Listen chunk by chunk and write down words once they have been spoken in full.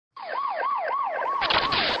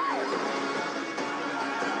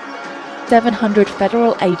700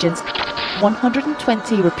 federal agents,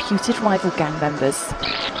 120 reputed rival gang members.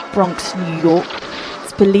 Bronx, New York.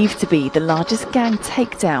 It's believed to be the largest gang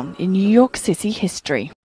takedown in New York City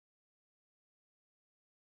history.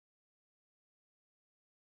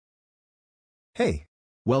 Hey,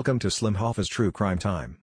 welcome to Slim Hoffa's True Crime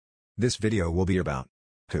Time. This video will be about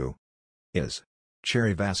who is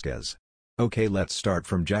Cherri Vasquez. Okay, let's start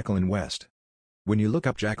from Jacqueline West. When you look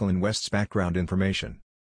up Jacqueline West's background information,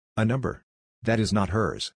 a number that is not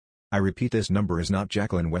hers, I repeat, this number is not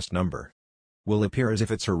Jacqueline West's number, will appear as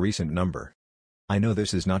if it's her recent number. I know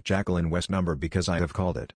this is not Jacqueline West's number because I have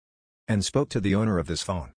called it and spoke to the owner of this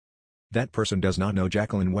phone. That person does not know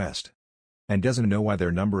Jacqueline West and doesn't know why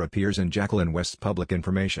their number appears in Jacqueline West's public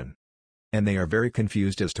information. And they are very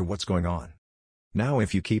confused as to what's going on. Now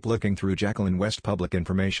if you keep looking through Jacqueline West's public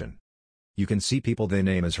information, you can see people they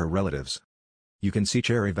name as her relatives. You can see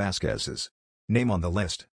Cherri Vasquez's name on the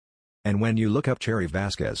list. And when you look up Cherri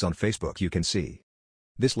Vasquez on Facebook, you can see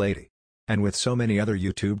this lady. And with so many other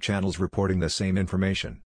YouTube channels reporting the same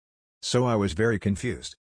information. So I was very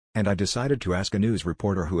confused. And I decided to ask a news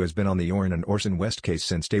reporter who has been on the Orrin and Orson West case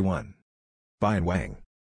since day one, Brian Wang,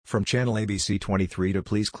 from channel ABC 23, to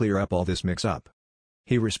please clear up all this mix-up.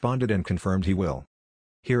 He responded and confirmed he will.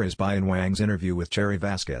 Here is Brian Wang's interview with Cherri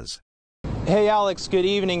Vasquez. Hey Alex, good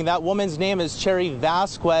evening. That woman's name is Cherri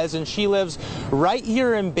Vasquez, and she lives right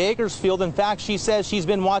here in Bakersfield. In fact, she says she's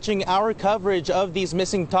been watching our coverage of these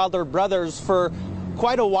missing toddler brothers for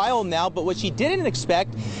quite a while now, but what she didn't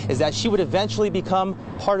expect is that she would eventually become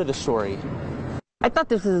part of the story. I thought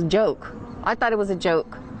this was a joke. I thought it was a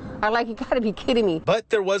joke. I'm like, you gotta be kidding me. But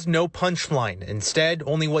there was no punchline. Instead,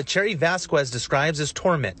 only what Cherri Vasquez describes as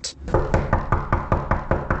torment.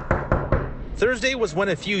 Thursday was when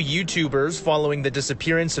a few YouTubers, following the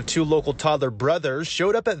disappearance of two local toddler brothers,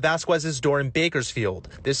 showed up at Vasquez's door in Bakersfield.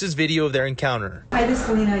 This is video of their encounter. Hi, this is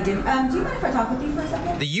Selena again. Do you mind if I talk with you for a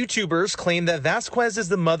second? The YouTubers claim that Vasquez is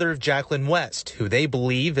the mother of Jacqueline West, who they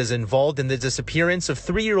believe is involved in the disappearance of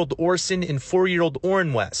 3-year-old Orson and 4-year-old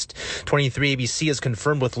Orrin West. 23 ABC has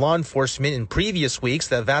confirmed with law enforcement in previous weeks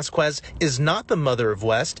that Vasquez is not the mother of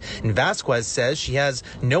West, and Vasquez says she has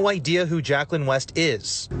no idea who Jacqueline West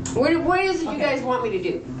is. What is it you guys want me to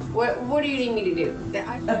do? What do you need me to do?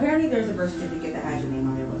 Apparently there's a birth certificate that has your name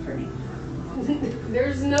on it. What's her name?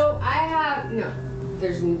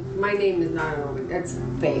 My name is not on it. That's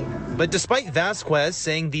fake. But despite Vasquez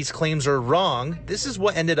saying these claims are wrong, this is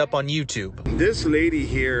what ended up on YouTube. This lady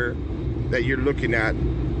here that you're looking at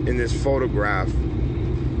in this photograph,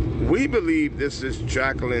 we believe this is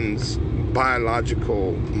Jacqueline's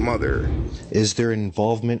biological mother. Is there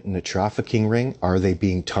involvement in a trafficking ring? Are they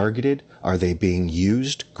being targeted? Are they being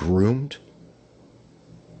used, groomed?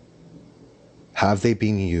 Have they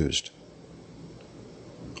been used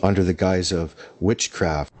under the guise of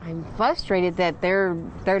witchcraft? I'm frustrated that they're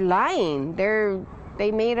lying.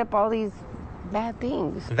 They made up all these bad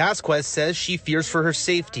things. Vasquez says she fears for her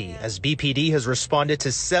safety, as BPD has responded to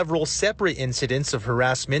several separate incidents of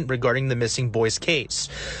harassment regarding the missing boys case.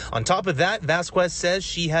 On top of that, Vasquez says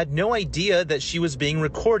she had no idea that she was being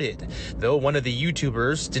recorded, though one of the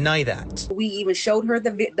YouTubers deny that. We even showed her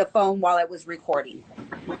the phone while it was recording.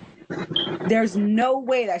 There's no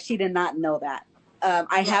way that she did not know that.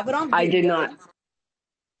 I have it on video. I did not.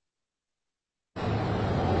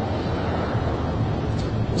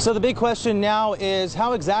 So the big question now is,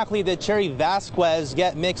 how exactly did Cherri Vasquez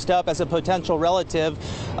get mixed up as a potential relative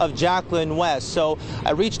of Jacqueline West? So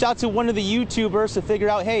I reached out to one of the YouTubers to figure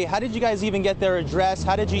out, hey, how did you guys even get their address?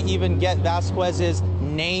 How did you even get Vasquez's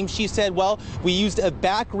name? She said, well, we used a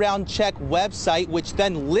background check website, which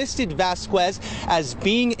then listed Vasquez as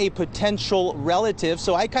being a potential relative.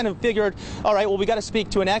 So I kind of figured, all right, well, we got to speak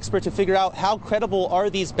to an expert to figure out how credible are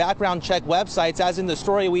these background check websites. As in the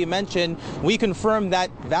story we mentioned, we confirmed that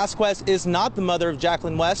Vasquez is not the mother of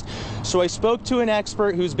Jacqueline West. So I spoke to an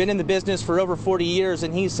expert who's been in the business for over 40 years,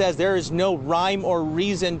 and he says there is no rhyme or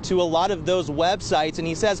reason to a lot of those websites. And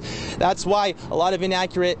he says that's why a lot of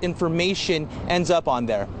inaccurate information ends up on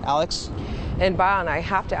there. Alex? And Brian, I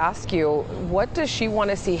have to ask you, what does she want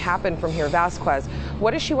to see happen from here, Vasquez?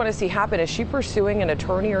 What does she want to see happen? Is she pursuing an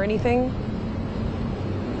attorney or anything?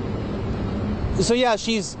 So yeah,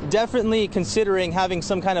 she's definitely considering having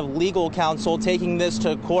some kind of legal counsel, taking this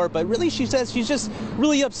to court, but really she says she's just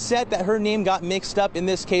really upset that her name got mixed up in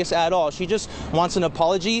this case at all. She just wants an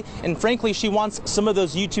apology, and frankly, she wants some of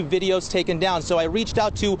those YouTube videos taken down. So I reached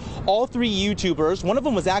out to all 3 YouTubers. One of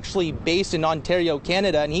them was actually based in Ontario,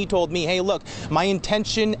 Canada, and he told me, hey, look, my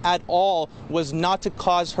intention at all was not to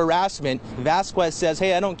cause harassment. Vasquez says,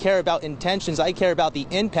 hey, I don't care about intentions, I care about the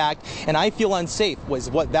impact, and I feel unsafe, was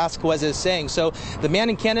what Vasquez is saying. So the man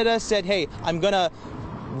in Canada said, hey, I'm going to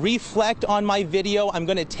reflect on my video, I'm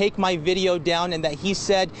going to take my video down, and that he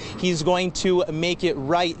said he's going to make it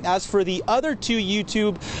right. As for the other 2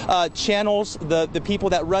 YouTube channels, the people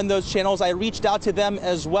that run those channels, I reached out to them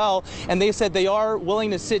as well, and they said they are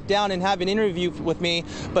willing to sit down and have an interview with me,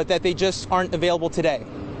 but that they just aren't available today.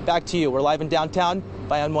 Back to you. We're live in downtown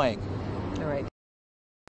by Unwang. All right.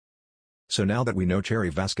 So now that we know Cherri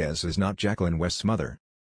Vasquez is not Jacqueline West's mother,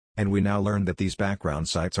 and we now learn that these background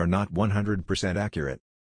sites are not 100% accurate,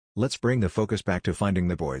 let's bring the focus back to finding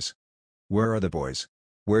the boys. Where are the boys?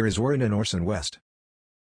 Where is Orrin and Orson West?